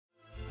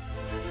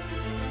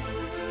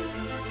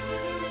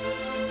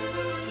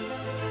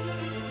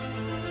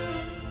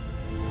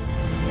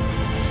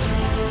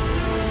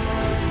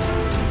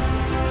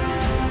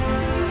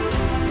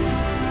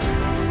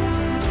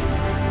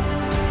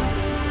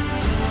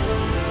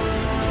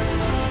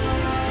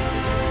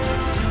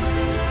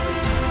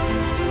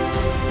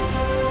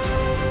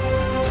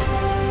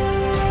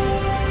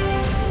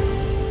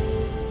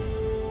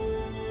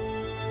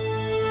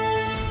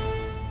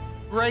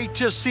great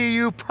to see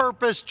you,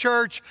 Purpose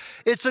Church.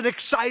 It's an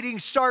exciting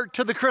start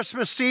to the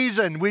Christmas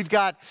season. We've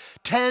got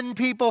 10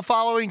 people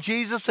following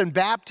Jesus in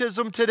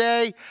baptism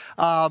today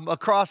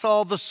across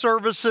all the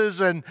services,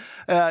 and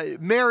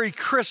Merry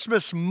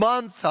Christmas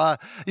month.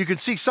 You can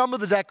see some of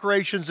the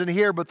decorations in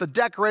here, but the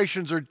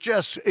decorations are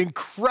just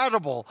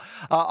incredible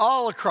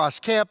all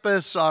across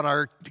campus, on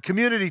our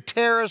community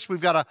terrace.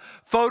 We've got a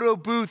photo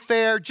booth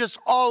there, just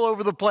all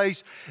over the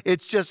place.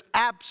 It's just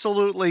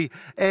absolutely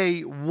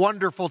a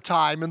wonderful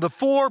time. And the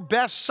 4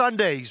 best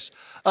Sundays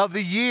of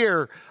the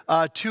year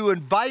to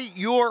invite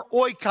your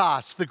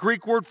oikos, the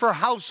Greek word for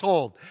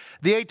household,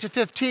 the 8 to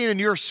 15 in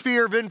your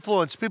sphere of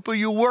influence, people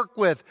you work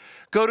with,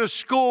 go to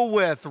school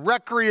with,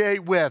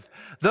 recreate with,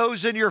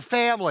 those in your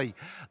family.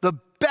 The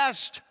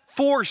best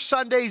 4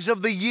 Sundays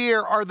of the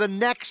year are the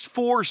next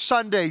 4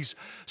 Sundays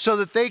so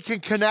that they can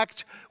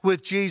connect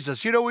with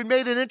Jesus. You know, we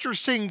made an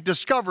interesting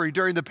discovery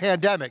during the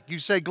pandemic. You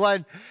say,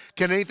 Glenn,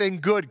 can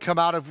anything good come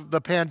out of the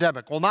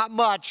pandemic? Well, not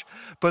much,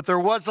 but there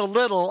was a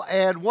little.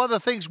 And one of the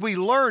things we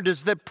learned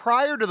is that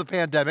prior to the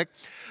pandemic,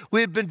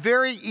 we had been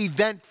very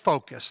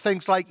event-focused.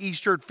 Things like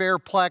Easter at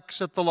Fairplex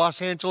at the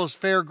Los Angeles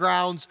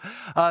Fairgrounds,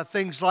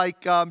 things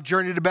like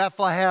Journey to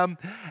Bethlehem.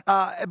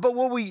 But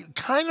what we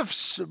kind of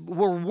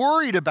were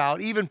worried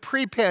about, even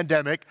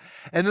pre-pandemic,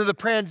 and then the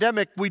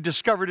pandemic, we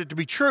discovered it to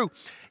be true,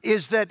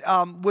 is that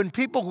when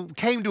people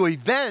came to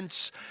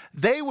events,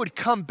 they would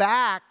come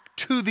back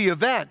to the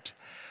event,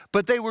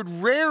 but they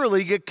would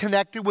rarely get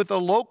connected with a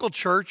local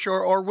church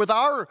or with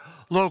our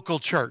local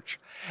church.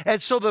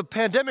 And so the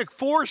pandemic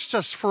forced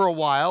us for a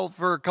while,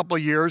 for a couple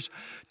of years,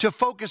 to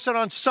focus in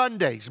on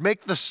Sundays,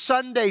 make the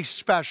Sunday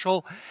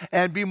special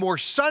and be more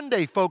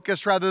Sunday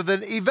focused rather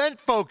than event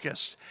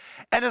focused.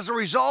 And as a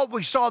result,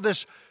 we saw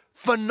this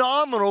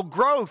phenomenal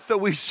growth that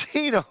we've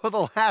seen over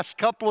the last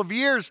couple of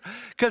years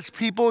because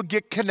people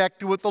get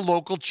connected with the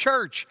local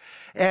church.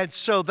 And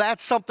so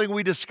that's something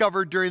we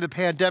discovered during the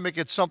pandemic.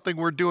 It's something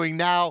we're doing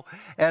now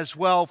as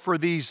well for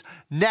these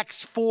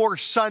next 4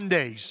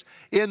 Sundays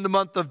in the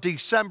month of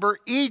December.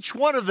 Each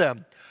one of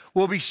them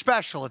will be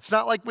special. It's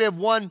not like we have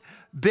one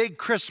big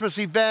Christmas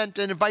event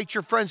and invite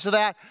your friends to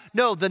that.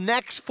 No, the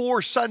next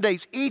 4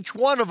 Sundays, each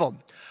one of them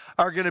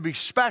are going to be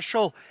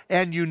special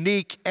and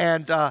unique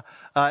and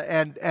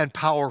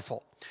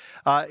powerful.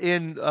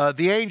 In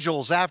the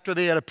angels, after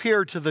they had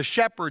appeared to the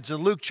shepherds in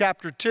Luke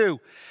chapter 2,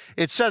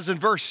 it says in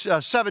verse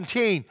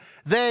 17,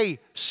 they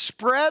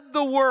spread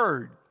the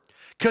word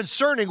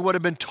concerning what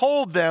had been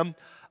told them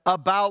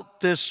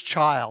about this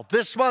child.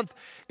 This month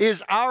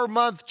is our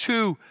month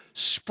to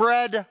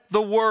spread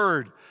the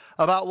word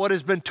about what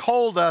has been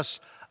told us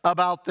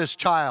about this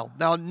child.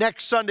 Now,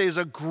 next Sunday is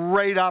a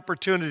great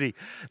opportunity.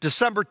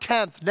 December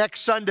 10th,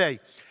 next Sunday,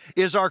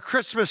 is our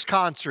Christmas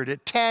concert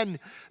at 10,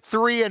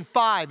 3, and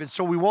 5. And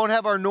so we won't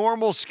have our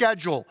normal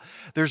schedule.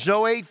 There's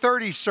no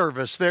 8:30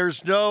 service.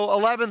 There's no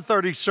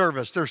 11:30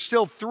 service. There's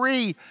still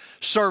 3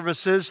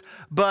 services,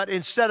 but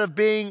instead of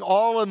being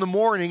all in the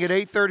morning at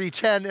 8:30,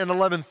 10, and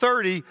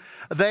 11:30,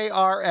 they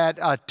are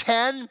at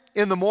 10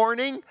 in the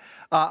morning,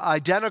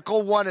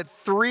 identical one at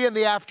 3 in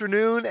the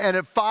afternoon, and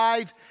at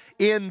 5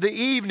 in the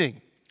evening.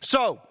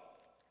 So,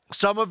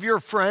 some of your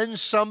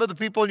friends, some of the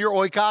people in your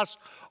oikos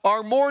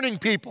are morning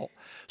people.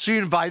 So you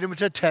invite them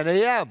to 10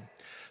 a.m.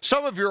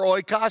 Some of your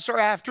oikos are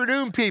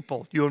afternoon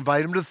people. You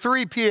invite them to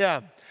 3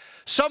 p.m.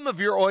 Some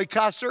of your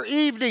oikos are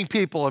evening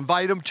people.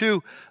 Invite them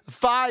to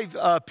 5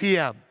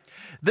 p.m.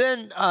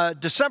 Then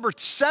December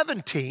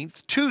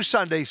 17th, 2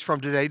 Sundays from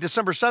today,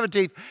 December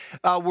 17th,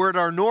 we're at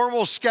our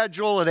normal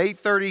schedule at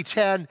 8:30,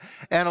 10,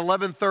 and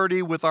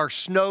 11:30 with our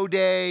snow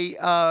day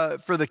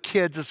for the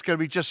kids. It's going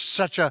to be just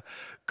such a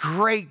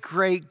great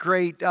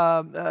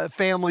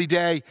family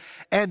day.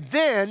 And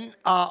then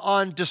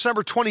on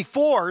December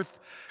 24th,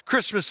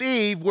 Christmas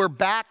Eve, we're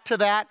back to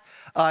that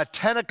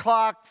 10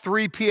 o'clock,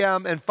 3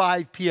 p.m., and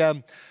 5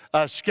 p.m.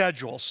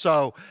 Schedule.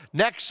 So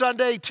next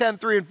Sunday, 10,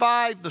 3, and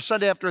 5. The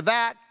Sunday after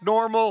that,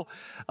 normal.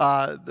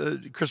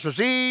 The Christmas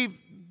Eve,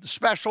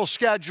 special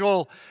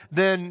schedule.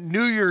 Then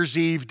New Year's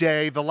Eve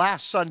day, the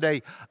last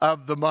Sunday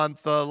of the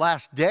month, the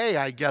last day,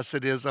 I guess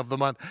it is, of the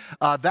month.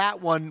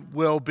 That one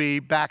will be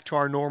back to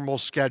our normal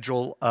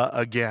schedule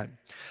again.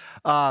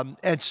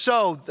 And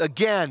so,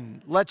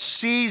 again, let's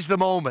seize the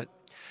moment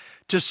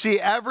to see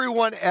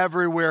everyone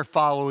everywhere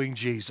following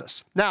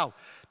Jesus. Now,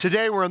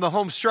 today we're in the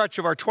home stretch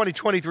of our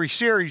 2023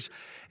 series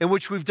in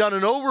which we've done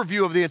an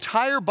overview of the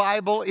entire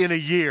Bible in a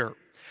year.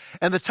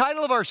 And the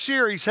title of our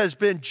series has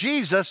been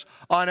Jesus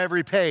on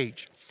Every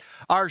Page.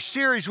 Our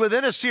series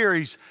within a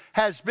series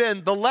has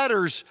been the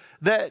letters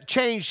that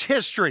changed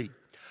history.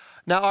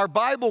 Now, our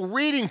Bible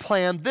reading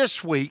plan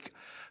this week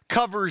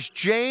covers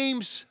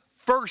James,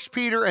 1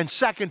 Peter, and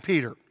 2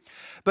 Peter.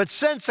 But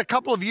since a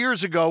couple of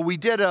years ago we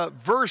did a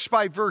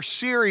verse-by-verse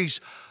series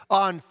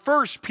on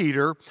 1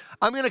 Peter,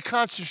 I'm going to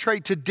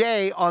concentrate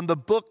today on the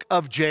book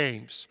of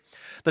James.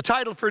 The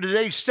title for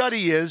today's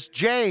study is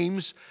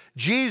James,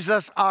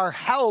 Jesus, Our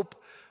Help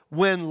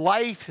When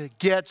Life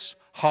Gets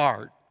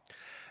Hard.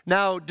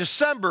 Now,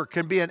 December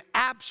can be an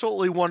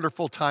absolutely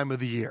wonderful time of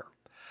the year.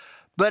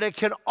 but it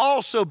can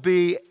also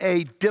be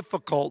a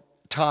difficult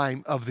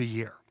time of the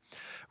year.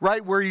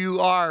 Right where you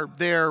are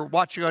there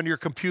watching on your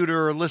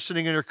computer or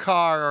listening in your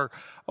car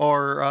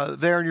or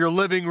there in your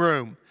living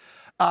room.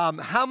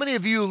 How many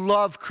of you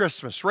love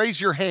Christmas? Raise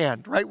your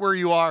hand right where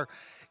you are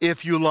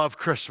if you love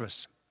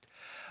Christmas.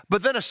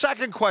 But then a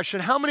second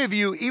question, how many of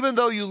you, even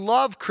though you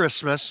love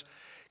Christmas,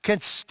 can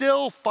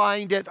still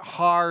find it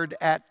hard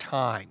at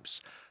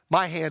times?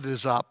 My hand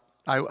is up.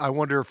 I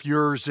wonder if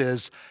yours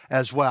is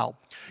as well.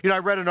 You know, I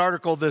read an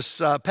article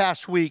this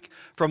past week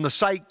from the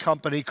Site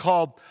Company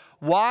called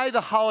Why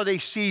the Holiday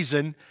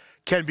Season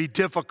Can Be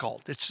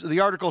Difficult. The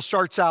article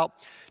starts out,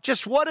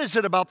 just what is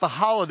it about the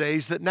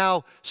holidays that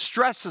now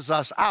stresses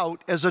us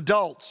out as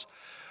adults,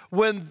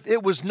 when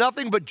it was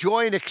nothing but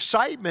joy and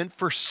excitement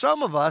for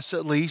some of us,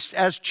 at least,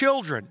 as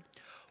children?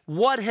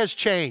 What has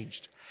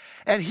changed?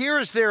 And here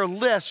is their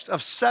list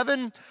of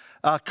 7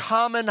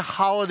 common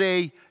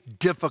holiday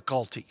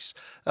difficulties.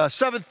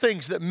 7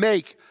 things that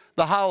make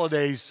the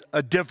holidays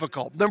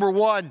difficult. Number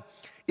 1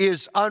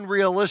 is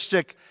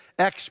unrealistic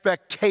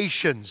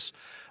expectations.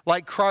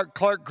 Like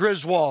Clark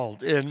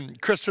Griswold in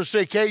Christmas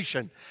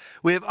Vacation.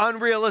 We have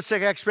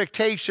unrealistic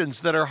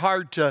expectations that are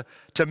hard to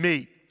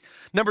meet.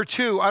 Number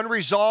 2,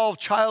 unresolved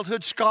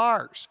childhood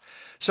scars.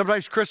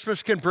 Sometimes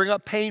Christmas can bring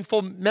up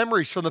painful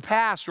memories from the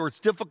past, or it's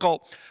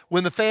difficult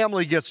when the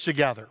family gets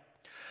together.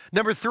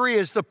 Number 3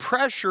 is the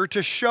pressure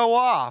to show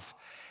off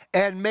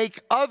and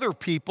make other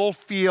people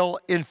feel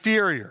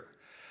inferior.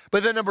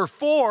 But then number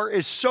 4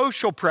 is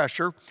social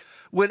pressure,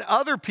 when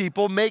other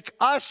people make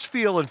us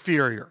feel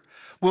inferior,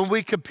 when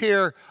we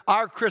compare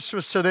our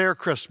Christmas to their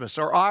Christmas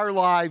or our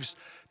lives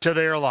to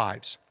their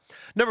lives.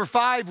 Number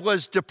 5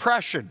 was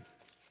depression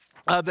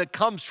that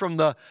comes from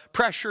the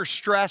pressure,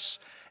 stress,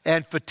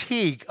 and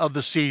fatigue of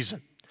the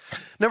season.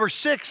 Number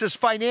 6 is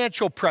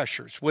financial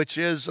pressures, which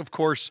is, of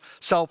course,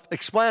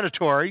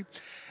 self-explanatory.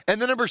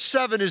 And then number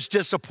 7 is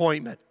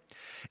disappointment.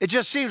 It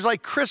just seems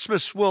like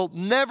Christmas will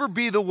never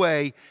be the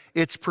way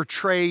it's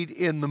portrayed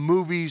in the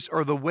movies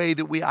or the way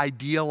that we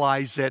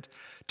idealize it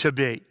to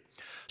be.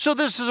 So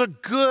this is a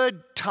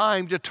good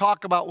time to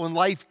talk about when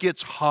life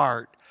gets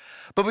hard.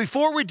 But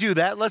before we do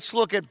that, let's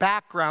look at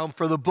background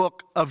for the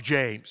book of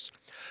James.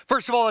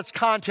 First of all, its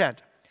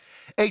content.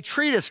 A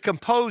treatise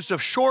composed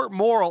of short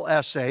moral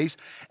essays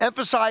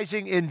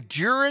emphasizing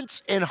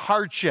endurance in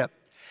hardship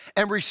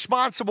and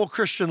responsible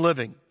Christian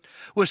living,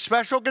 with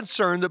special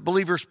concern that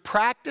believers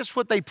practice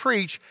what they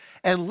preach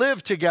and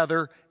live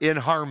together in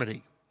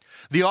harmony.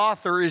 The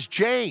author is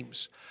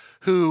James,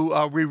 who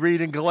we read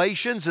in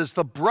Galatians is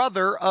the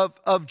brother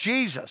of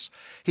Jesus.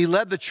 He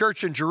led the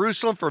church in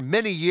Jerusalem for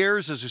many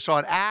years, as we saw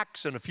in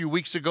Acts, and a few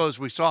weeks ago, as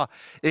we saw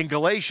in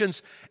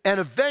Galatians, and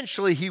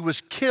eventually he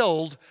was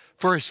killed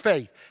for his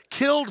faith,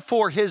 killed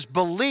for his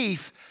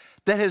belief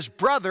that his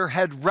brother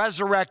had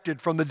resurrected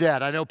from the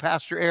dead. I know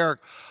Pastor Eric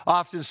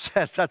often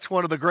says that's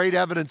one of the great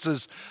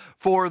evidences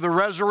for the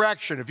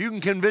resurrection. If you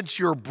can convince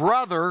your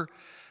brother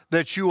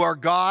that you are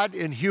God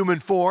in human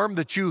form,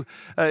 that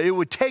it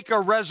would take a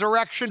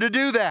resurrection to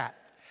do that.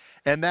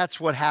 And that's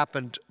what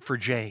happened for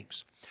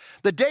James.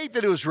 The date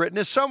that it was written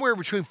is somewhere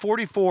between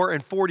 44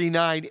 and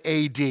 49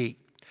 AD.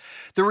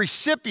 The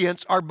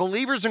recipients are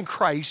believers in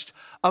Christ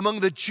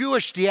among the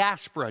Jewish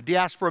diaspora.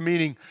 Diaspora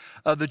meaning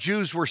the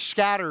Jews were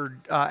scattered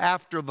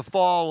after the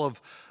fall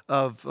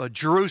of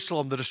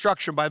Jerusalem, the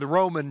destruction by the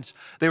Romans.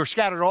 They were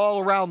scattered all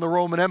around the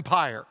Roman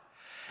Empire.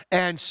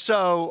 And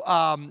so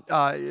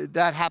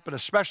that happened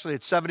especially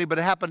at 70, but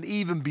it happened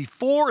even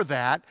before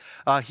that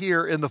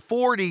here in the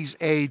 40s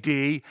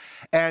AD.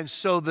 And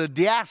so the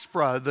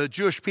diaspora, the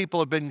Jewish people,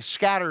 had been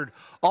scattered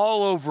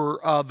all over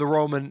the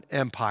Roman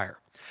Empire.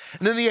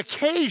 And then the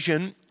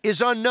occasion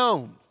is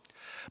unknown,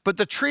 but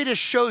the treatise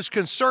shows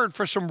concern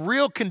for some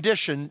real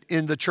condition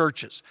in the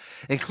churches,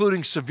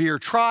 including severe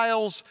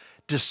trials,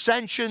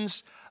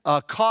 dissensions,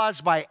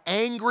 caused by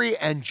angry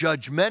and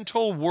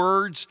judgmental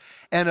words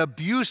and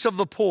abuse of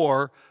the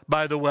poor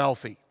by the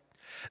wealthy.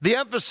 The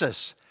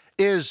emphasis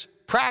is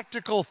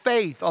practical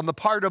faith on the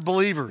part of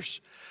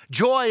believers,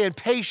 joy and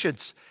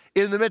patience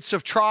in the midst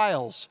of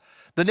trials,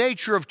 the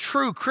nature of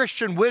true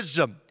Christian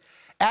wisdom,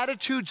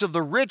 attitudes of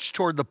the rich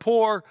toward the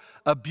poor,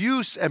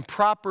 abuse and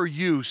proper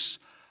use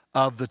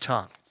of the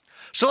tongue.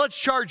 So let's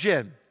charge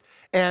in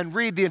and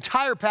read the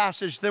entire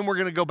passage, then we're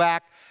going to go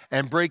back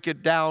and break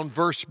it down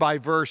verse by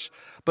verse.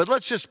 But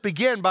let's just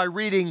begin by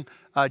reading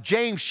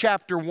James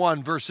chapter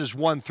 1, verses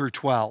 1 through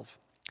 12.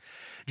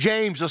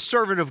 James, a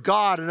servant of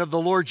God and of the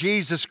Lord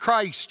Jesus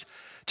Christ,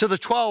 to the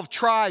 12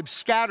 tribes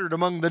scattered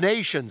among the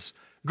nations,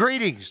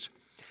 greetings.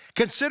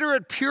 Consider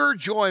it pure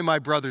joy, my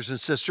brothers and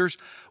sisters,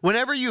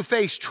 whenever you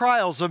face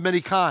trials of many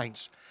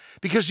kinds,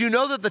 because you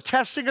know that the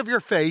testing of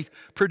your faith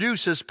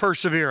produces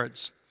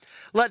perseverance.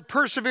 Let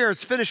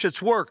perseverance finish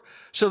its work,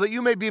 so that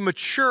you may be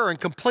mature and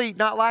complete,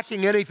 not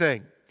lacking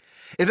anything.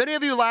 If any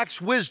of you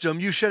lacks wisdom,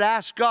 you should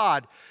ask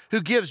God, who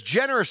gives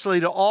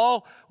generously to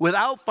all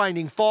without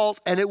finding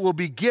fault, and it will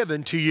be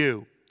given to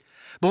you.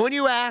 But when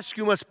you ask,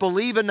 you must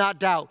believe and not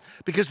doubt,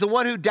 because the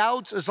one who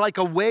doubts is like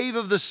a wave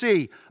of the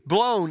sea,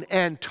 blown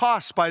and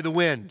tossed by the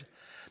wind.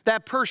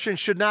 That person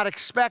should not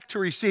expect to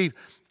receive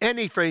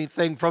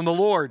anything from the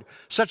Lord.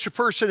 Such a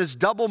person is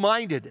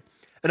double-minded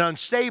and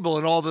unstable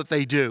in all that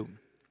they do.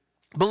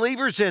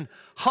 Believers in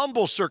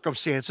humble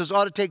circumstances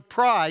ought to take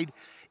pride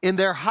in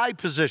their high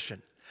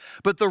position.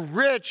 But the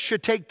rich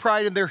should take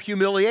pride in their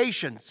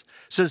humiliations,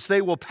 since they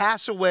will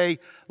pass away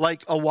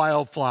like a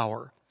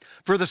wildflower.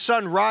 For the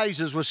sun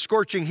rises with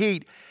scorching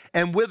heat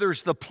and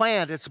withers the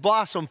plant. Its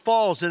blossom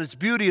falls and its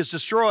beauty is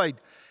destroyed.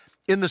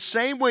 In the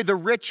same way, the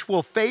rich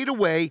will fade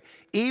away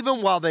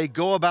even while they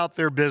go about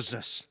their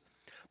business.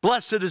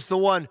 Blessed is the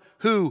one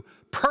who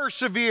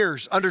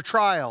perseveres under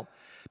trial,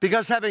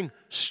 because having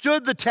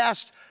stood the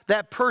test,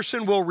 that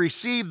person will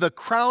receive the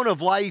crown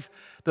of life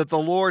that the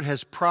Lord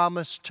has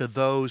promised to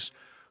those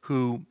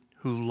who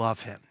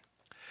love him.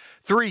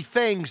 Three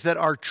things that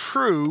are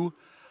true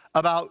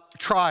about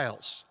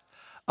trials.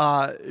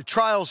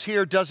 Trials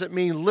here doesn't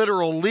mean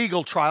literal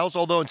legal trials,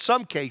 although in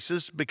some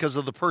cases, because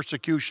of the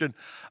persecution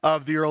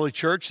of the early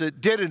church,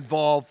 it did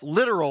involve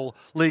literal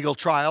legal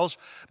trials.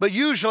 But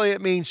usually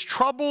it means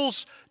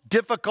troubles,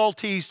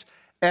 difficulties,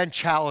 and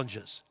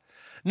challenges.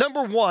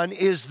 Number one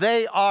is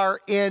they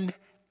are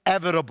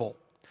inevitable.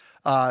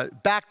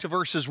 Back to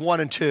verses 1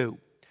 and 2.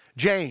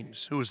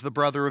 James, who is the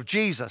brother of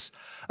Jesus,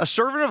 a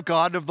servant of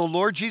God, of the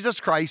Lord Jesus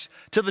Christ,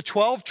 to the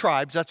 12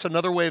 tribes, that's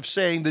another way of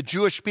saying the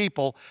Jewish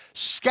people,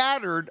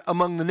 scattered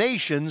among the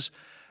nations,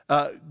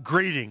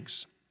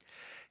 greetings.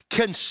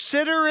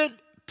 Consider it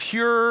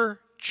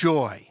pure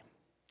joy.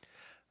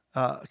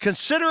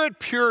 Consider it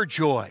pure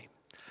joy.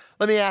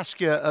 Let me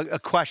ask you a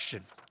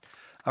question.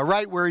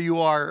 Right where you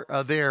are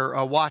there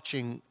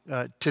watching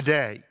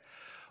today,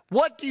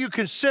 what do you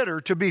consider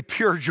to be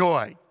pure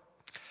joy?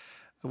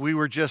 We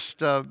were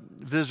just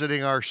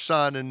visiting our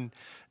son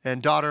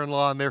and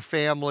daughter-in-law and their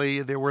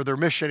family. They were their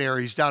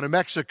missionaries down in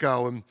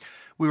Mexico, and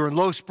we were in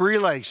Los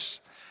Briles.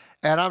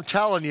 And I'm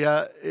telling you,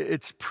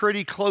 it's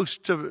pretty close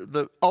to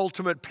the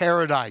ultimate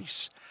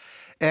paradise.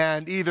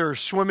 And either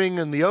swimming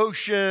in the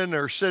ocean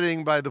or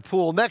sitting by the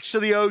pool next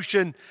to the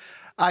ocean,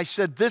 I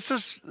said, this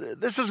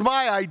is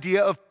my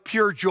idea of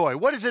pure joy.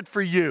 What is it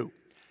for you?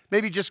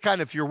 Maybe just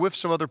kind of, if you're with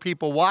some other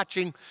people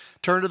watching,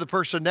 turn to the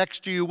person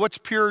next to you. What's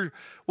pure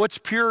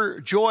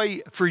joy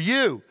for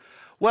you?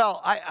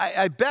 Well,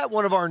 I bet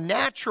one of our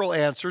natural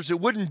answers, it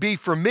wouldn't be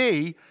for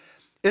me,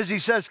 is he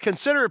says,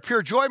 consider it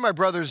pure joy, my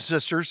brothers and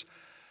sisters,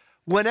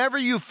 whenever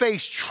you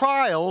face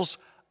trials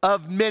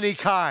of many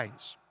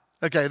kinds.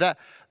 Okay,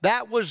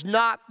 that was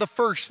not the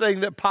first thing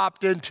that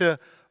popped into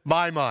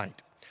my mind.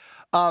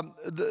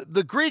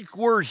 The Greek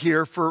word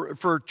here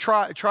for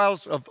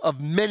trials of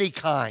many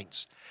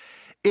kinds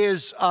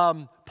is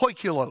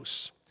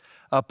poikilos,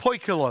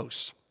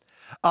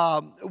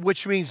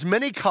 which means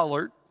many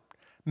colored,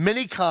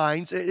 many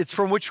kinds. It's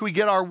from which we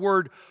get our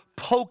word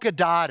polka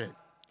dotted.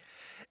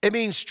 It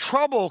means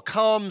trouble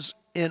comes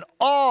in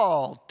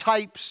all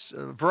types,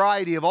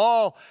 variety of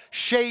all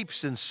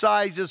shapes and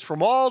sizes,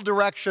 from all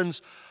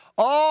directions.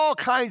 All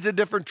kinds of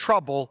different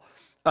trouble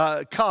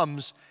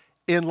comes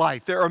in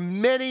life. There are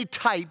many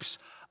types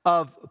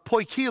of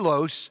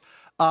poikilos,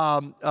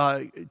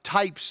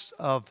 types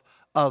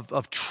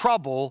of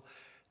trouble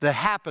that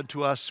happen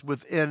to us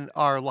within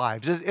our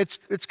lives.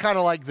 It's kind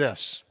of like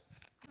this.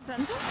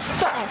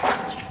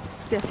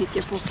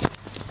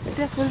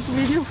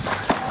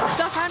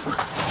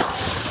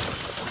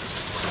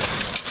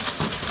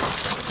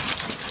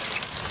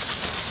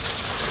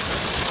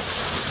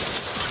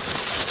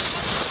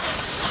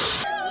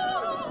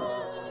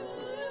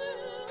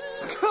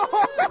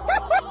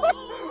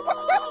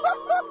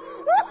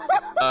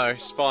 No,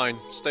 it's fine.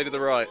 Stay to the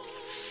right.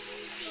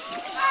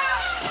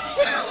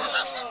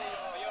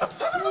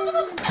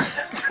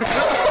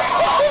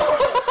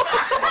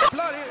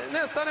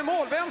 Nästan i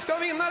mål. Vem ska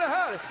vinna det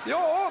här?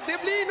 Ja,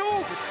 det blir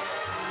nog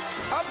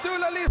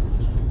Abdullah List.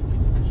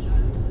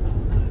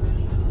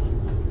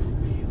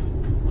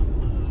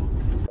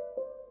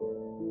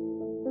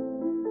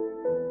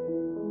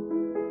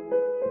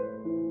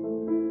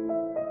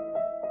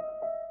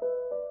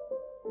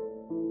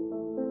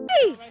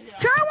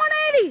 Try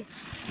 180.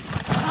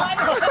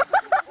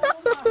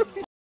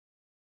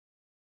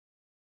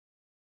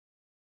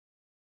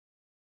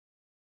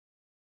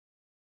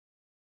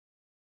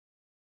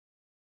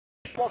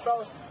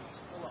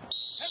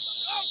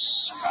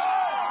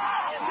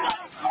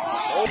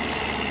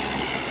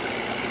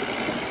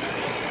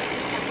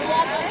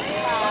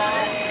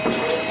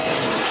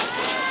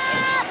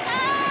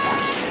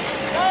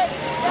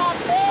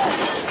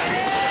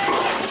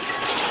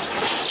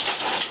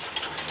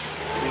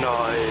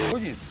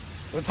 Nej.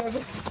 Vad sa du?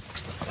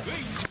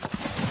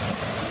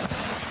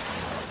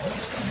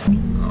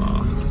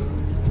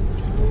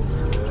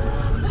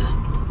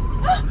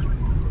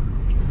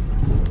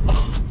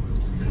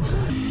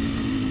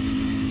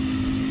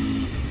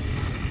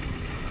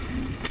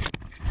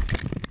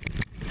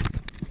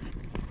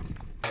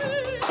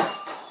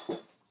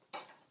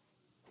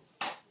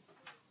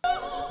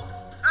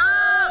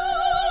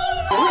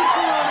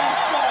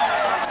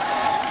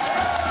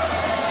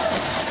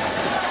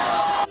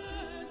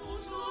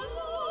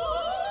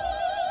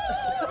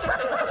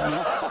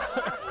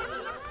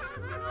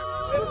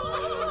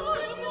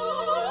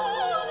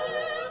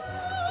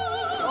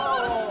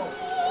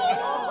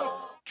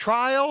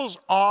 Trials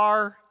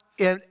are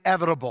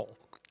inevitable.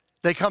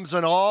 They come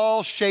in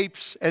all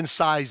shapes and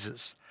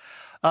sizes.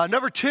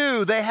 Number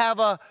two, they have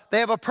a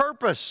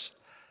purpose.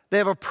 They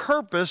have a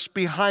purpose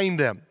behind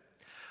them.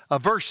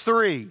 Verse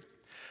 3,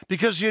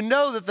 because you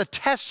know that the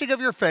testing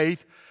of your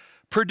faith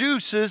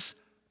produces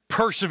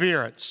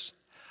perseverance.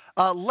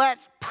 Let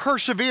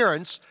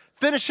perseverance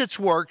finish its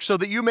work so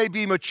that you may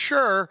be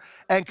mature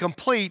and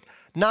complete,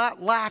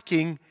 not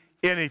lacking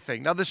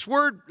anything. Now this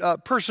word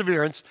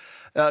perseverance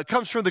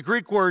comes from the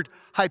Greek word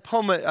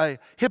hypomone,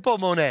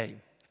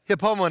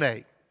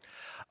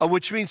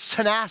 which means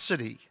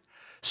tenacity,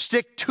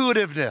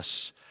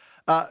 stick-to-itiveness,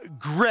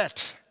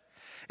 grit.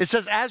 It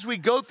says as we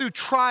go through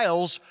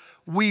trials,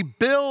 we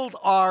build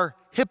our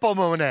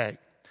hypomone.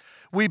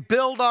 We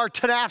build our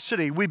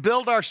tenacity. We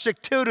build our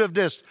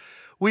stick-to-itiveness.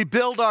 We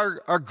build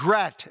our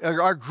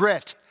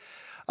grit.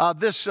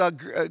 This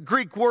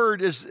Greek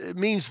word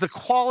means the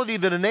quality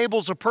that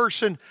enables a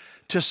person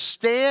to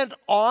stand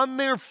on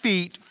their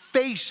feet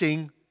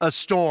facing a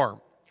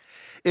storm.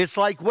 It's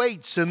like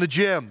weights in the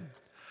gym.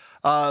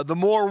 The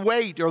more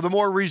weight or the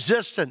more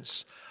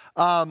resistance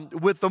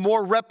with the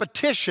more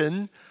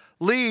repetition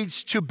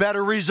leads to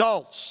better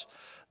results.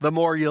 The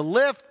more you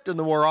lift and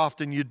the more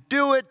often you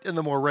do it and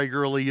the more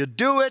regularly you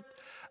do it,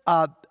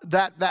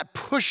 that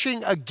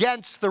pushing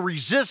against the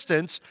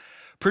resistance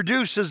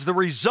produces the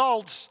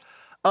results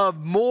of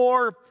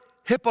more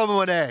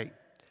hypomone,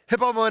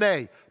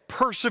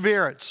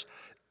 perseverance,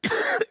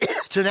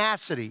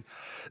 tenacity,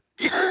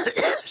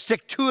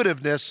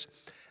 stick-to-itiveness,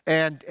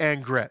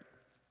 and grit.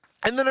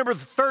 And then the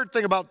third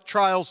thing about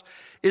trials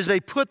is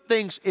they put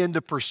things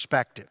into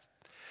perspective.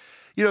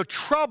 You know,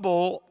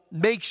 trouble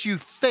makes you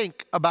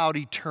think about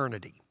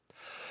eternity.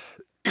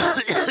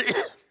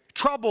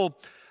 Trouble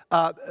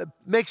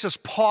makes us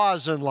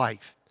pause in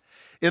life,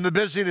 in the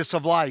busyness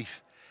of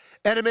life,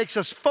 and it makes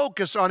us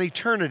focus on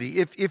eternity.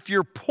 If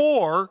you're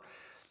poor,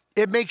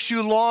 it makes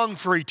you long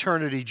for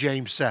eternity,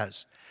 James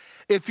says.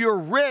 If you're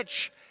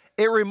rich,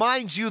 it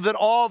reminds you that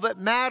all that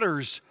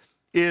matters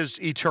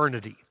is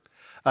eternity.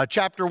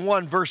 Chapter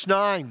 1, verse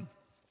 9,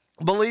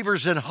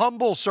 believers in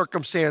humble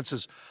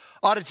circumstances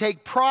ought to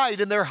take pride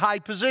in their high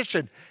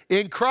position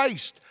in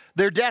Christ,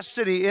 their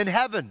destiny in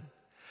heaven.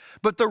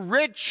 But the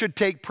rich should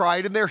take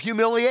pride in their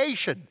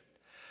humiliation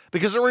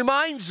because it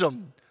reminds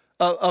them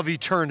of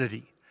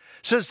eternity,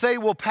 since they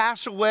will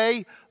pass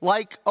away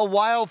like a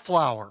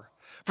wildflower.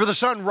 For the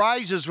sun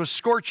rises with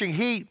scorching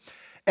heat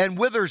and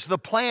withers the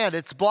plant,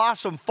 its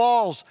blossom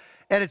falls,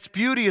 and its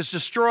beauty is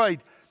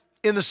destroyed.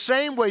 In the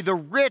same way, the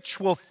rich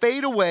will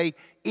fade away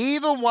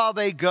even while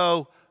they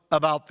go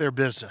about their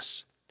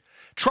business.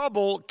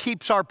 Trouble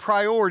keeps our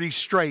priorities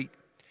straight,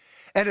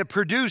 and it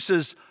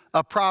produces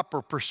a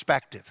proper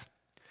perspective.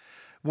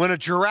 When a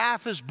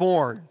giraffe is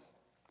born,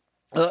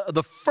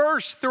 the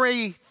first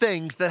three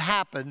things that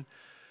happen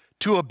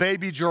to a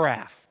baby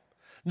giraffe.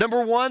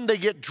 Number one, they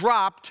get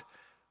dropped,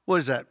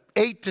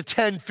 8 to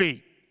 10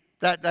 feet.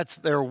 That's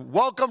their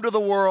welcome to the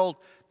world.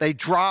 They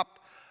drop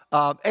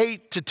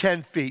 8 to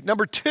 10 feet.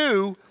 Number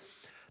two,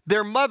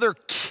 their mother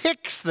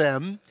kicks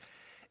them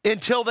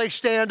until they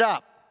stand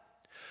up.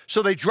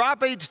 So they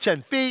drop 8 to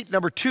 10 feet.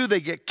 Number two, they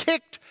get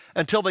kicked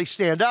until they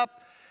stand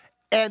up.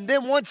 And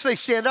then once they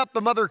stand up,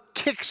 the mother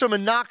kicks them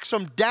and knocks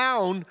them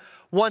down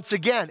once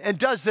again and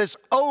does this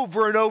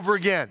over and over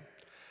again.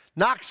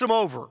 Knocks them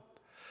over,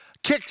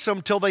 kicks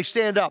them till they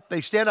stand up.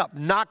 They stand up,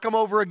 knock them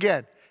over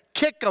again,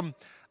 kick them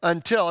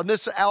until, and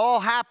this all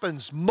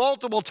happens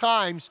multiple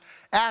times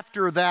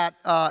after that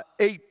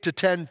 8 to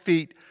 10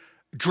 feet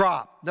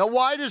drop. Now,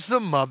 why does the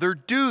mother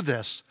do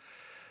this?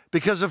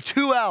 Because of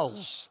two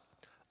L's,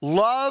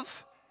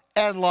 love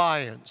and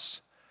lions.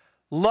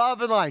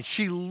 Love and lions.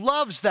 She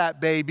loves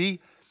that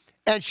baby,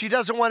 and she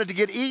doesn't want it to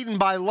get eaten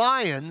by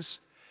lions,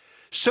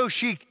 so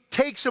she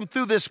takes them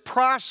through this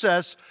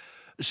process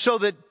so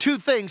that two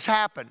things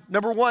happen.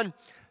 Number one,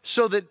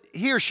 so that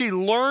he or she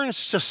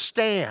learns to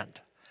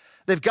stand.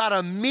 They've got to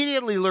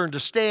immediately learn to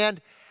stand,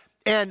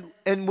 and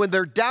when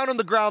they're down on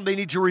the ground, they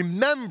need to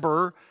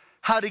remember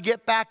how to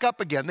get back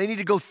up again. They need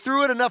to go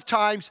through it enough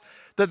times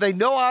that they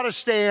know how to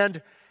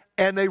stand,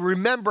 and they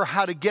remember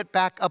how to get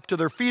back up to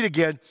their feet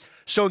again.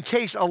 So in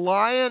case a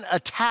lion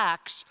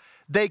attacks,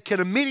 they can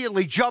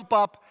immediately jump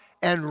up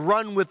and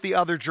run with the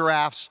other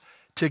giraffes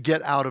to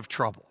get out of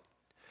trouble.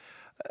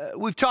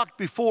 We've talked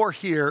before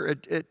here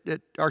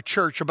at our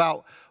church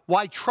about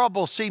why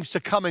trouble seems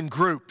to come in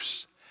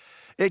groups.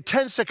 It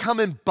tends to come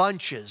in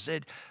bunches.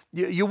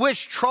 You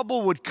wish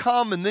trouble would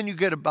come, and then you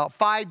get about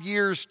 5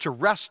 years to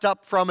rest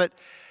up from it,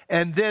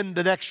 and then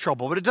the next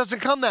trouble. But it doesn't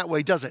come that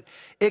way, does it?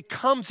 It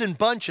comes in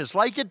bunches,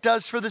 like it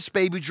does for this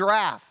baby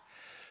giraffe.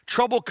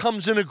 Trouble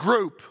comes in a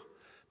group.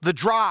 The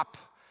drop,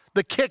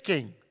 the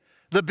kicking,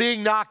 the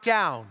being knocked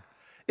down,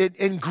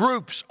 in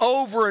groups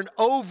over and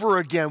over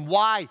again.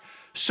 Why?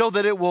 So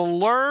that it will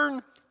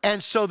learn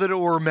and so that it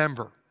will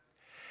remember.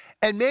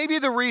 And maybe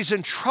the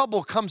reason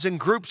trouble comes in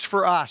groups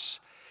for us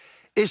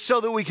is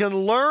so that we can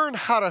learn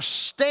how to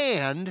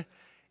stand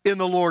in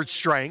the Lord's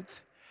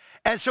strength,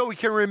 and so we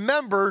can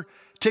remember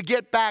to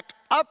get back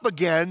up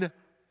again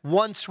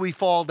once we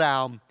fall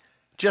down,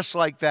 just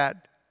like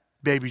that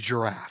baby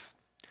giraffe.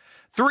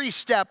 3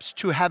 steps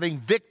to having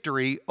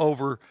victory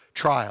over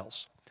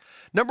trials.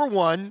 Number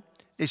 1,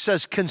 it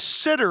says,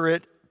 consider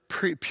it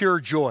pure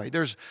joy.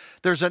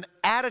 There's an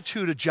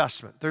attitude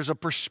adjustment. There's a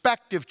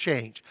perspective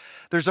change.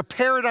 There's a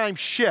paradigm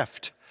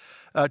shift.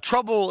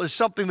 Trouble is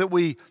something that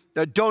we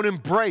don't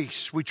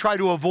embrace. We try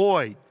to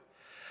avoid.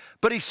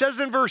 But he says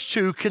in verse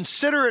 2,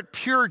 consider it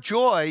pure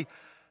joy,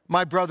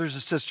 my brothers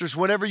and sisters,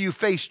 whenever you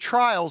face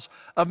trials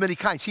of many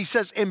kinds. He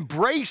says,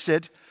 embrace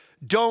it,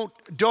 don't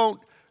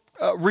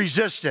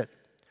resist it.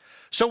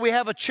 So we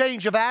have a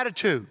change of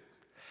attitude.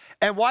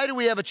 And why do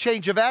we have a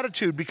change of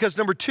attitude? Because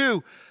number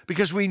 2,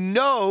 because we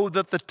know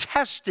that the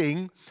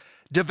testing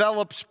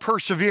develops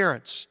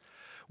perseverance.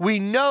 We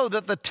know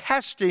that the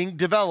testing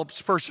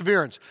develops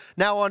perseverance.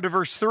 Now on to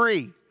verse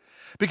 3.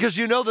 Because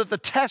you know that the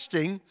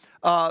testing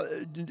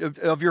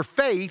of your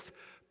faith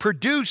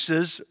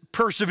produces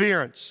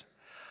perseverance.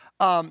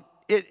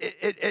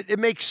 It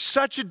makes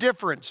such a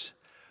difference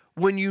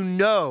when you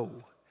know.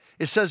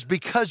 It says,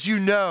 because you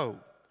know.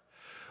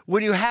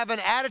 When you have an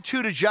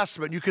attitude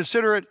adjustment, you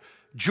consider it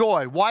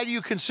joy. Why do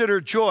you consider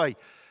it joy?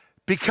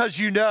 Because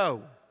you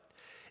know.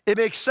 It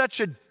makes such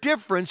a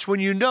difference when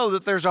you know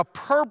that there's a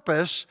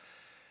purpose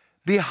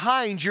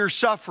behind your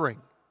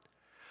suffering.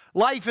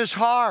 Life is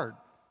hard.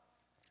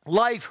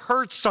 Life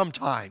hurts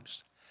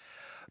sometimes.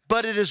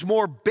 But it is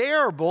more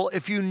bearable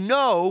if you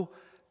know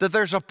that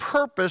there's a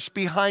purpose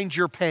behind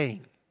your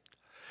pain.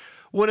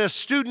 When a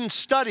student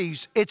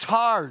studies, it's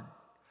hard,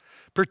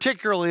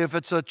 particularly if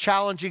it's a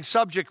challenging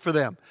subject for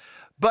them.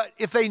 But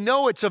if they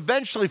know it's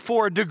eventually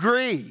for a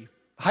degree,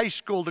 high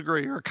school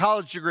degree or a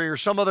college degree or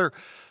some other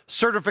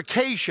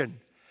certification,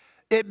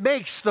 it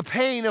makes the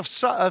pain of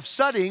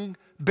studying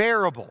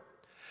bearable.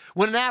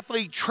 When an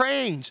athlete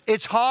trains,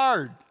 it's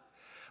hard.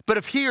 But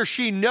if he or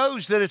she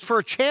knows that it's for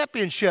a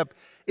championship,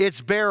 it's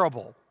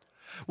bearable.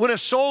 When a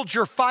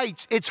soldier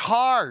fights, it's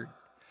hard.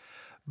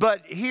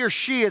 But he or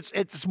she,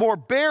 it's more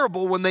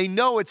bearable when they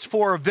know it's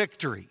for a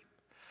victory.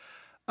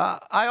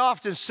 I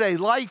often say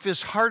life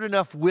is hard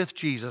enough with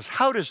Jesus.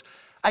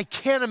 I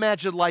can't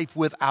imagine life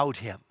without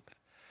him.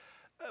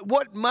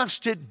 What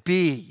must it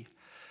be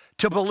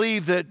to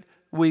believe that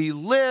we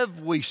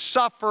live, we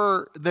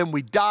suffer, then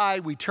we die,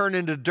 we turn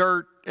into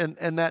dirt,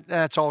 and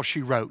that's all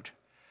she wrote.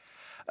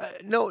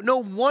 No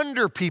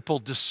wonder people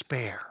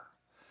despair.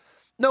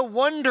 No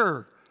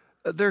wonder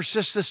there's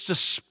just this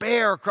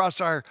despair across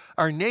our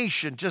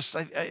nation.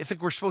 I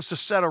think we're supposed to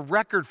set a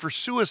record for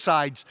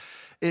suicides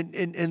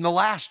in the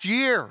last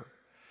year.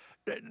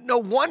 No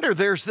wonder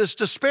there's this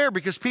despair,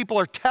 because people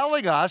are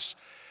telling us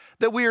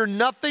that we are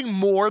nothing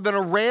more than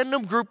a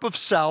random group of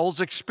cells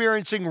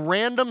experiencing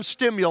random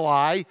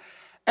stimuli,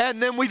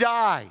 and then we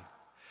die.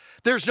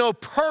 There's no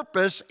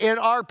purpose in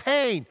our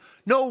pain.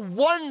 No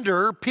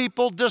wonder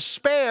people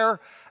despair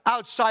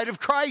outside of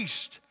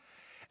Christ.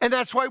 And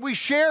that's why we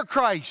share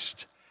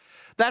Christ.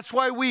 That's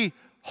why we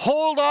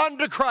hold on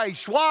to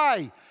Christ.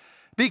 Why?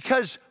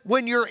 Because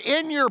when you're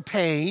in your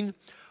pain,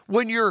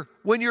 when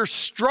you're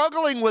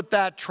struggling with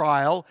that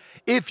trial,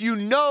 if you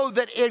know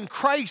that in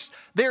Christ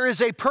there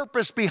is a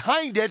purpose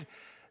behind it,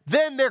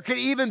 then there can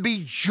even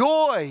be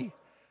joy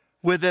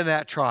within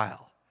that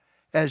trial,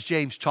 as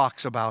James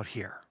talks about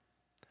here.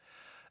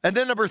 And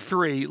then number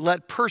 3,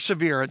 let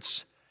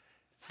perseverance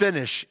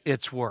finish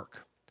its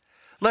work.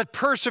 Let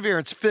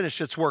perseverance finish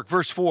its work.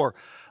 Verse 4,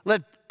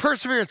 let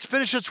perseverance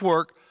finish its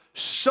work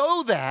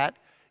so that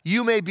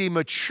you may be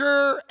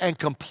mature and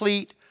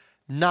complete,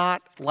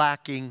 not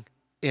lacking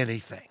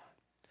anything.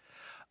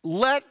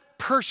 Let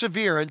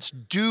perseverance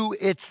do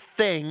its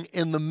thing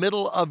in the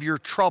middle of your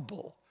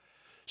trouble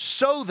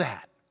so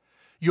that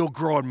you'll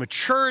grow in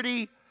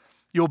maturity,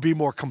 you'll be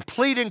more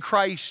complete in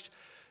Christ,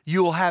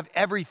 you'll have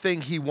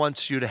everything he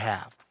wants you to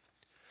have.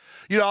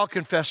 You know, I'll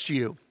confess to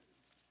you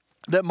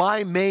that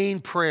my main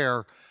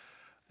prayer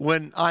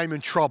when I'm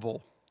in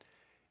trouble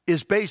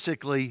is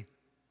basically,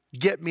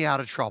 get me out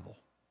of trouble.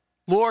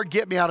 Lord,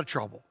 get me out of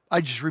trouble.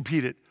 I just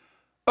repeat it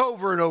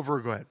over and over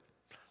again.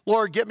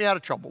 Lord, get me out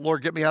of trouble.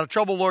 Lord, get me out of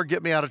trouble. Lord,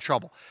 get me out of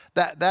trouble.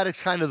 That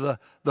is kind of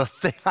the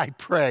thing I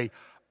pray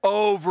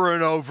over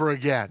and over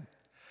again.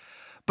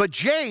 But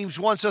James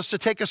wants us to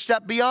take a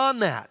step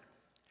beyond that.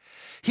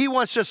 He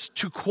wants us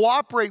to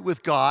cooperate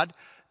with God,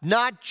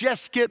 not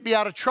just get me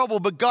out of trouble,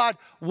 but God,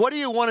 what do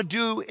you want to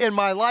do in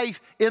my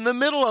life in the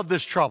middle of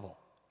this trouble?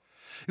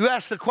 You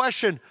ask the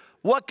question,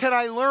 what can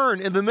I learn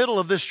in the middle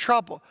of this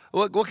trouble?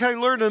 What can I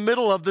learn in the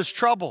middle of this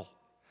trouble?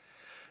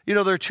 You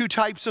know, there are 2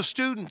 types of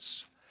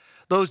students.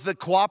 Those that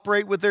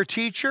cooperate with their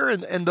teacher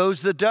and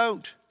those that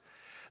don't.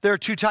 There are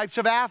 2 types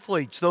of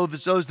athletes,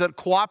 those that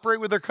cooperate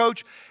with their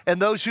coach and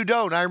those who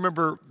don't. I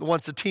remember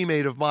once a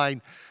teammate of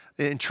mine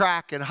in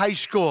track in high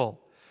school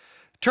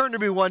turned to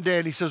me one day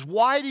and he says,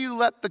 why do you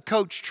let the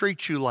coach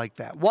treat you like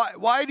that?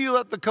 Why do you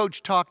let the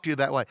coach talk to you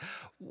that way?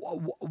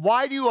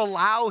 Why do you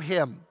allow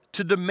him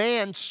to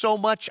demand so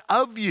much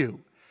of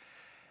you?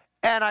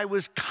 And I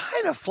was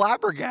kind of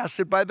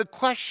flabbergasted by the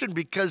question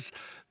because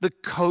the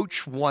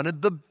coach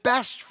wanted the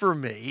best for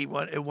me. He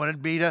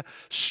wanted me to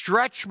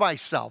stretch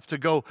myself, to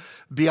go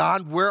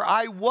beyond where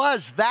I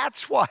was.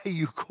 That's why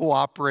you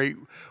cooperate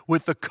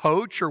with the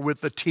coach or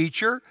with the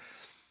teacher.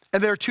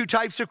 And there are two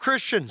types of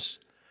Christians: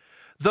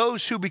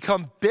 those who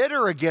become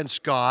bitter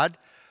against God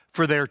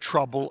for their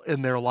trouble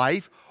in their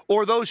life,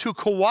 or those who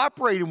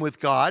cooperate with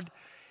God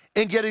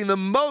in getting the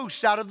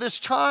most out of this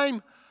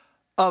time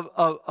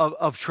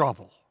of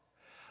trouble.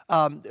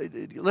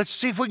 Let's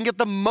see if we can get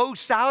the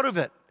most out of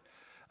it.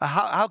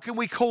 How can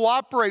we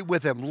cooperate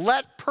with him?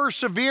 Let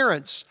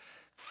perseverance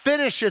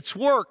finish its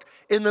work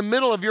in the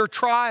middle of your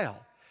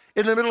trial,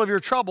 in the middle of your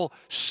trouble,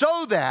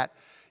 so that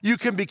you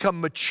can become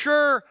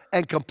mature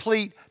and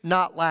complete,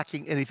 not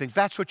lacking anything.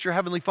 That's what your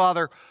Heavenly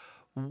Father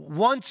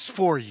wants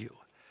for you.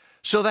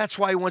 So that's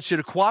why he wants you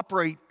to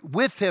cooperate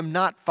with him,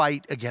 not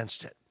fight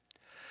against it.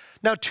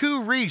 Now,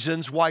 two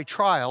reasons why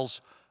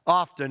trials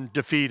often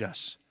defeat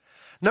us.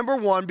 Number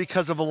one,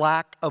 because of a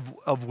lack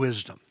of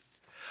wisdom.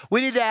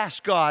 We need to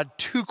ask God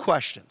two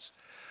questions.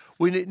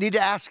 We need to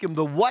ask him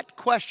the what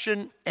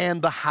question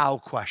and the how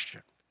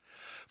question.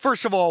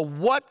 First of all,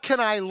 what can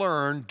I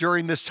learn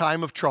during this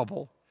time of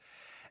trouble?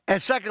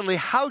 And secondly,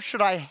 how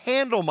should I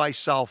handle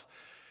myself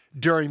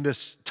during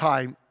this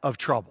time of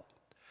trouble?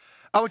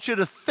 I want you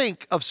to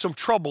think of some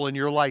trouble in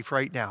your life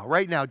right now.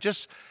 Right now,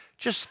 just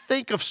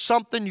think of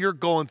something you're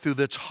going through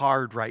that's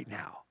hard right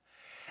now.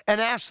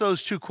 And ask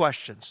those two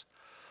questions.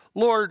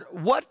 Lord,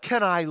 what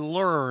can I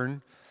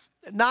learn?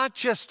 Not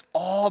just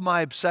all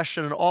my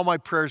obsession and all my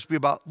prayers be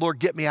about, Lord,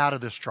 get me out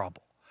of this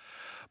trouble.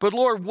 But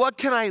Lord, what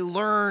can I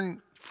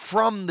learn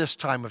from this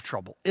time of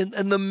trouble,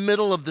 in the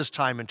middle of this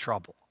time in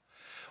trouble?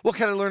 What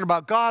can I learn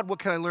about God? What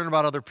can I learn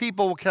about other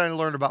people? What can I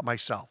learn about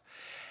myself?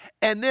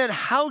 And then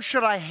how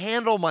should I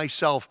handle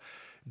myself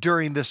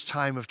during this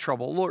time of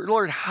trouble?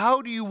 Lord,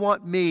 how do you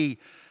want me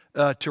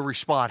to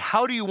respond?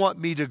 How do you want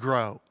me to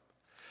grow?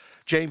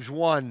 James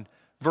 1,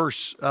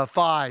 verse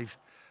 5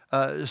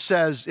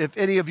 says, if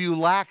any of you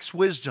lacks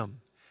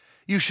wisdom,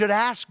 you should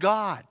ask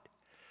God,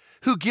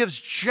 who gives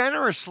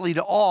generously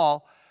to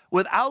all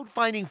without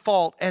finding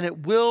fault, and it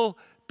will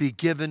be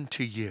given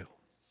to you.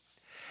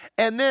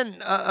 And then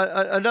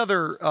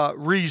another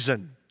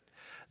reason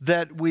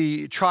that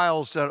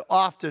trials that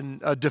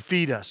often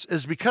defeat us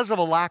is because of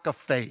a lack of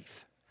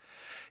faith.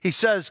 He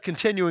says,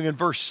 continuing in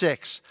verse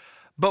 6,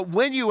 but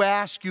when you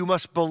ask, you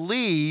must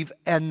believe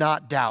and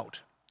not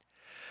doubt.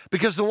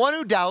 Because the one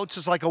who doubts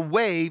is like a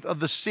wave of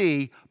the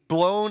sea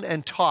blown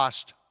and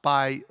tossed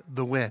by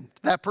the wind.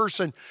 That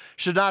person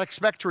should not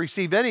expect to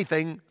receive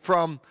anything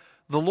from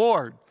the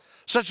Lord.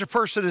 Such a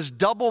person is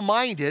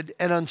double-minded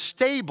and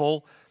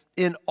unstable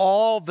in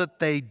all that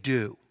they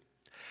do.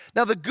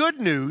 Now, the good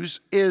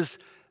news is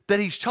that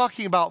he's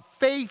talking about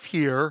faith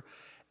here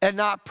and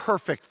not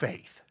perfect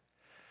faith.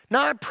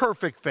 Not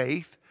perfect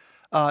faith,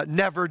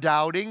 never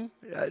doubting,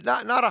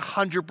 not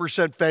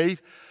 100%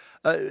 faith.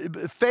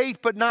 Faith,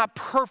 but not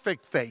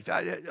perfect faith.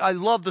 I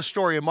love the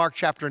story in Mark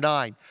chapter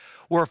 9,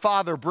 where a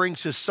father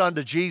brings his son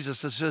to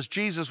Jesus and says,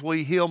 Jesus, will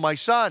you heal my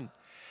son?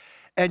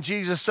 And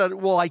Jesus said,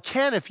 well, I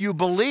can if you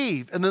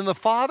believe. And then the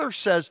father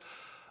says,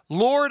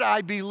 Lord,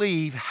 I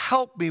believe,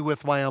 help me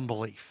with my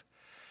unbelief.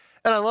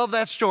 And I love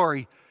that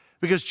story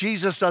because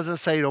Jesus doesn't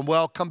say to him,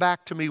 well, come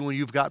back to me when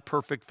you've got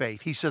perfect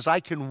faith. He says,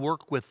 I can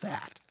work with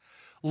that.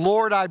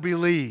 Lord, I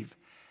believe,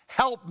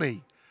 help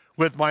me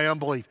with my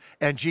unbelief.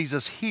 And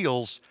Jesus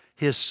heals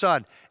his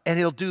son, and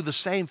he'll do the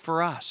same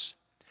for us.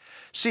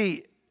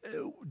 See,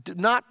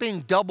 not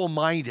being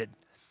double-minded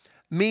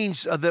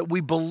means that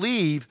we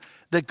believe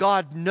that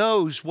God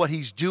knows what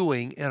he's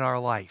doing in our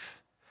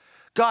life.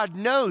 God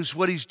knows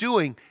what he's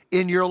doing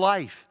in your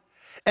life.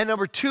 And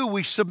number two,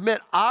 we submit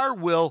our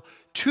will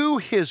to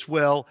his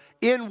will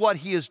in what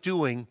he is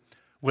doing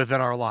within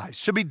our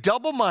lives. To be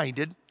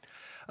double-minded,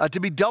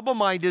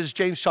 as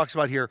James talks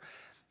about here,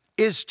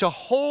 is to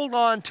hold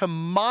on to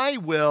my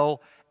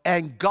will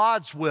and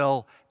God's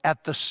will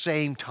at the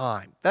same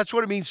time. That's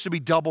what it means to be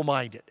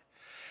double-minded.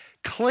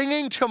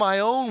 Clinging to my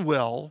own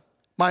will,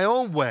 my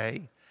own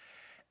way,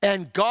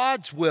 and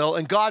God's will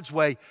and God's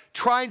way,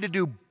 trying to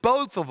do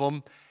both of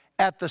them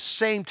at the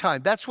same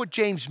time. That's what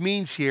James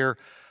means here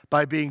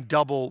by being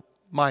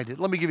double-minded.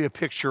 Let me give you a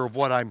picture of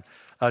what I'm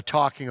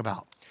talking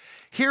about.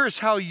 Here's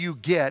how you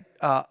get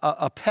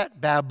a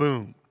pet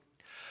baboon.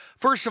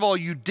 First of all,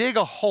 you dig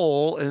a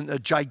hole in a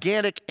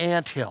gigantic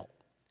anthill.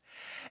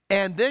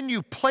 And then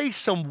you place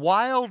some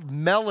wild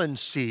melon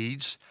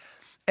seeds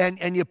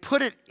and you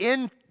put it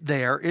in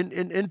there,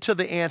 into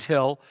the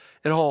anthill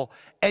and hole,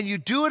 and you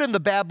do it in the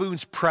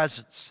baboon's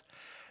presence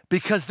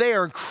because they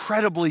are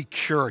incredibly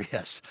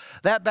curious.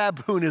 That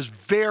baboon is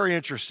very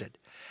interested.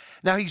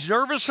 Now, he's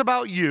nervous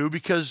about you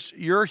because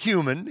you're a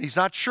human. He's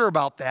not sure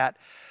about that,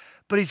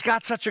 but he's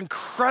got such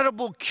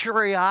incredible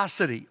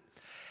curiosity.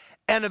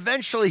 And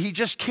eventually, he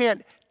just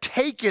can't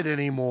take it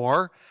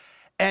anymore.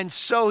 And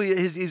so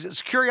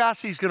his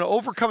curiosity is going to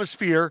overcome his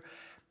fear,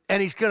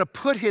 and he's going to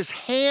put his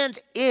hand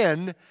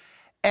in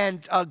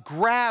and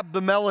grab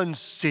the melon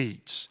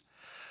seeds.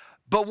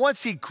 But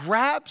once he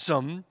grabs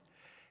them,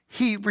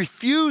 he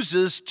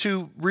refuses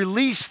to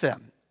release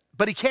them.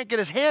 But he can't get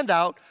his hand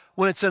out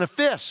when it's in a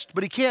fist.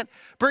 But he can't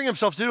bring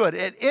himself to do it.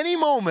 At any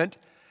moment,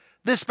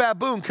 this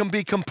baboon can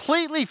be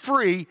completely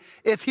free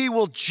if he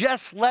will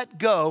just let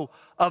go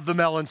of the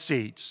melon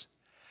seeds.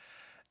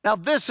 Now,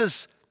 this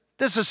is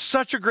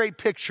such a great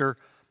picture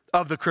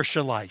of the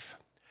Christian life.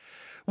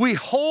 We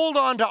hold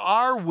on to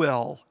our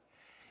will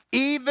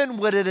even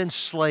when it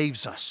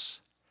enslaves us.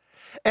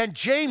 And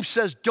James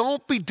says,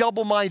 don't be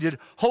double-minded,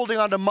 holding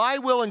on to my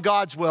will and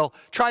God's will,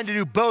 trying to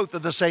do both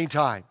at the same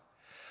time.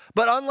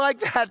 But unlike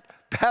that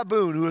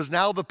baboon, who is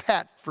now the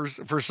pet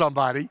for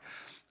somebody,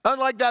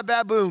 unlike that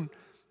baboon,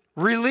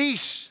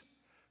 release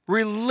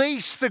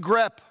the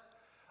grip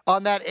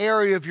on that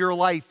area of your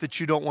life that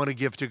you don't want to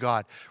give to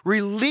God.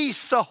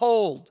 Release the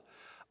hold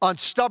on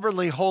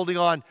stubbornly holding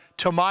on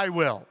to my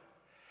will.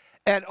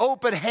 And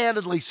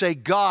open-handedly say,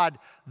 God,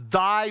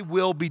 thy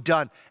will be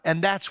done.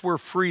 And that's where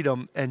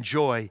freedom and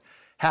joy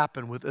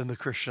happen within the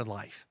Christian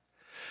life.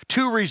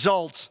 Two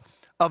results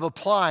of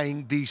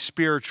applying these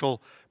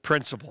spiritual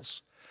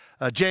principles.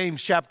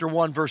 James chapter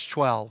 1, verse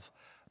 12.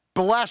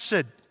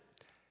 Blessed,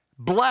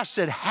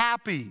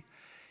 happy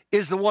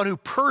is the one who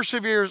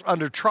perseveres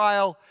under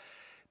trial,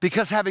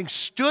 because having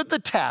stood the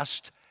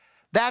test,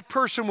 that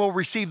person will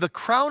receive the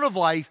crown of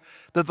life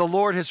that the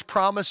Lord has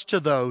promised to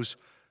those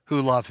who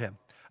love him.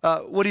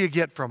 What do you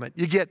get from it?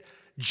 You get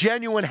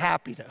genuine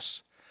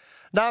happiness,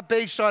 not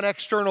based on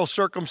external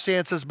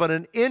circumstances, but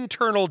an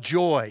internal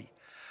joy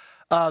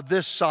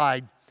this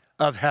side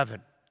of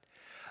heaven.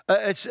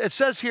 It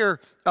says here,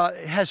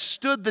 has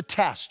stood the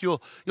test.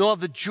 You'll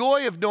have the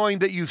joy of knowing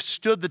that you've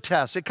stood the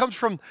test. It comes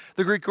from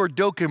the Greek word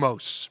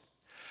dokimos,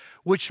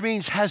 which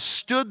means has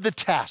stood the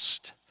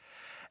test.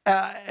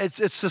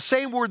 It's the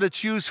same word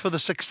that's used for the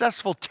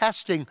successful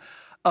testing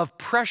of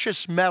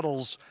precious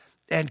metals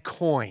and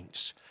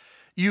coins.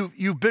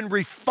 You've been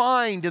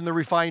refined in the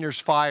refiner's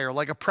fire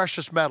like a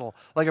precious metal,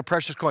 like a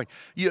precious coin.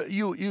 You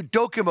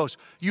dokimos,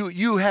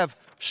 you have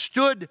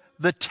stood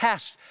the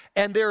test,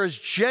 and there is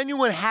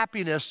genuine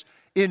happiness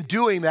in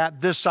doing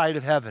that this side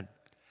of heaven.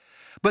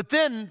 But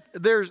then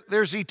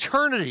there's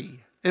eternity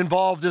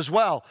involved as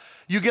well.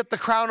 You get the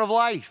crown of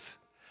life.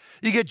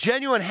 You get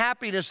genuine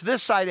happiness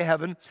this side of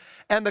heaven,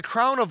 and the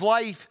crown of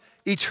life,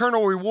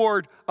 eternal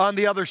reward on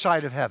the other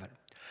side of heaven.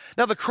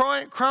 Now, the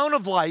crown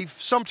of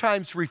life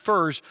sometimes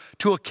refers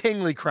to a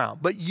kingly crown,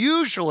 but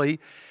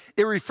usually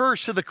it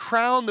refers to the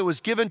crown that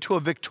was given to a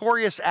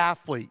victorious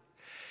athlete.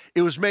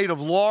 It was made of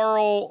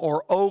laurel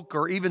or oak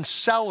or even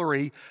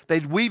celery.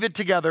 They'd weave it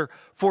together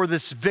for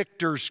this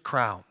victor's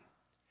crown.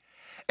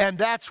 And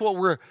that's what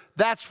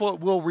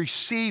we'll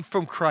receive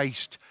from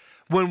Christ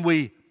when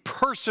we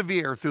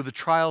persevere through the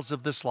trials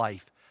of this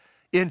life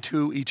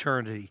into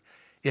eternity,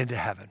 into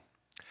heaven.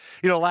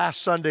 You know,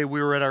 last Sunday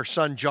we were at our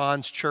son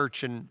John's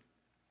church in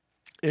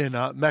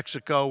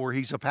Mexico, where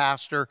he's a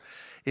pastor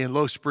in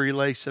Los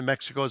Briles in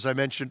Mexico, as I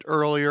mentioned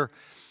earlier.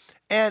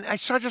 And I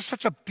saw just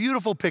such a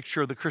beautiful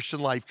picture of the Christian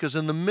life, because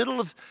in the middle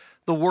of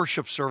the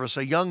worship service,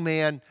 a young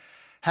man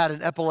had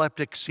an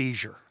epileptic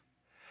seizure.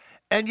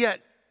 And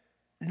yet,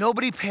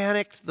 nobody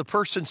panicked. The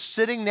person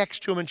sitting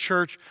next to him in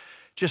church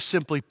just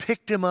simply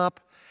picked him up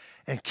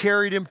and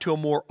carried him to a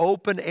more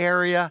open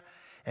area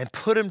and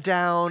put him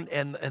down,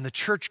 and the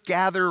church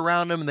gathered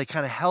around him, and they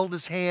kind of held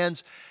his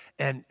hands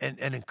and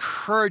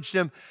encouraged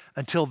him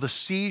until the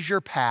seizure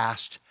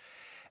passed.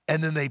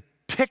 And then they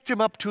picked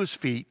him up to his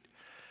feet,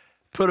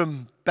 put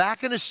him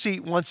back in his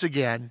seat once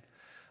again.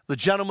 The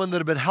gentleman that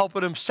had been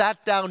helping him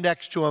sat down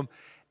next to him,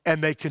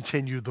 and they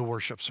continued the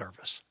worship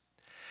service.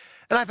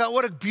 And I thought,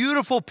 what a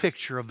beautiful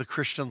picture of the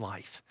Christian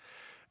life.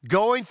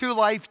 Going through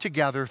life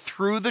together,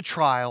 through the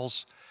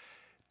trials,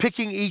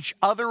 picking each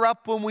other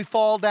up when we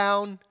fall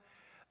down,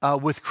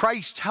 with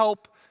Christ's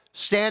help,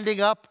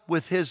 standing up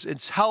with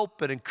his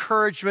help and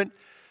encouragement,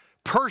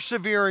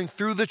 persevering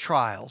through the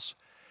trials,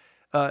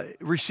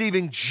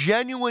 receiving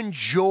genuine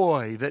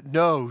joy that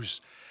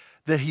knows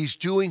that he's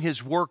doing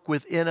his work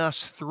within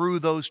us through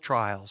those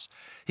trials.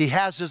 He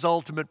has his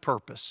ultimate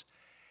purpose.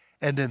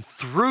 And then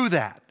through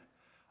that,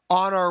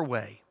 on our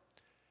way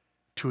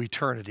to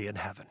eternity in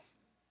heaven.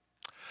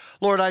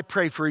 Lord, I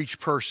pray for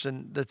each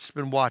person that's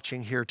been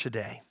watching here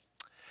today.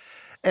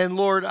 And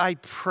Lord, I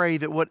pray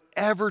that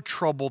whatever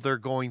trouble they're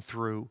going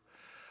through,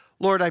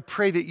 Lord, I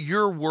pray that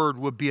your word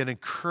would be an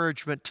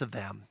encouragement to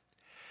them,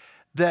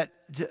 that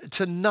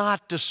to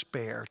not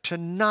despair, to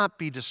not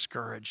be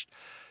discouraged,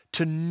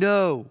 to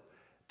know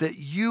that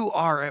you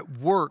are at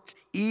work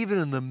even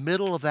in the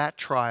middle of that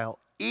trial,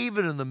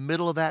 even in the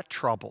middle of that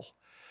trouble,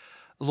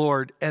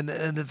 Lord, and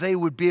that they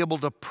would be able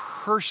to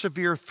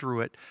persevere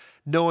through it,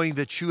 knowing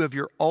that you have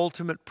your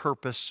ultimate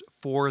purpose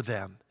for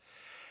them,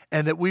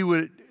 and that we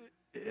would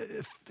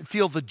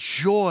feel the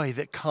joy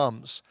that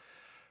comes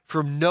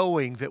from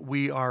knowing that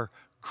we are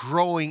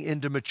growing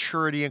into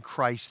maturity in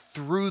Christ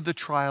through the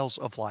trials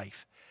of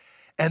life.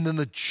 And then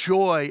the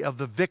joy of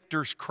the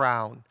victor's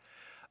crown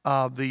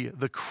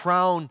the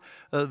crown,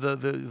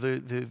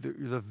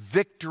 the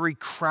victory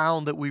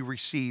crown that we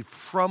receive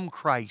from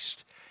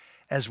Christ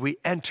as we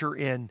enter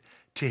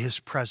into his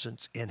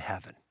presence in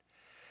heaven.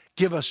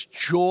 Give us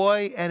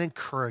joy and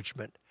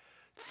encouragement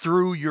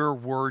through your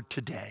word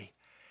today.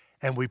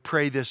 And we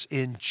pray this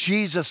in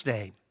Jesus'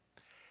 name.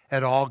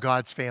 And all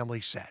God's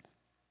family said,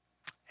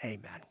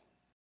 amen.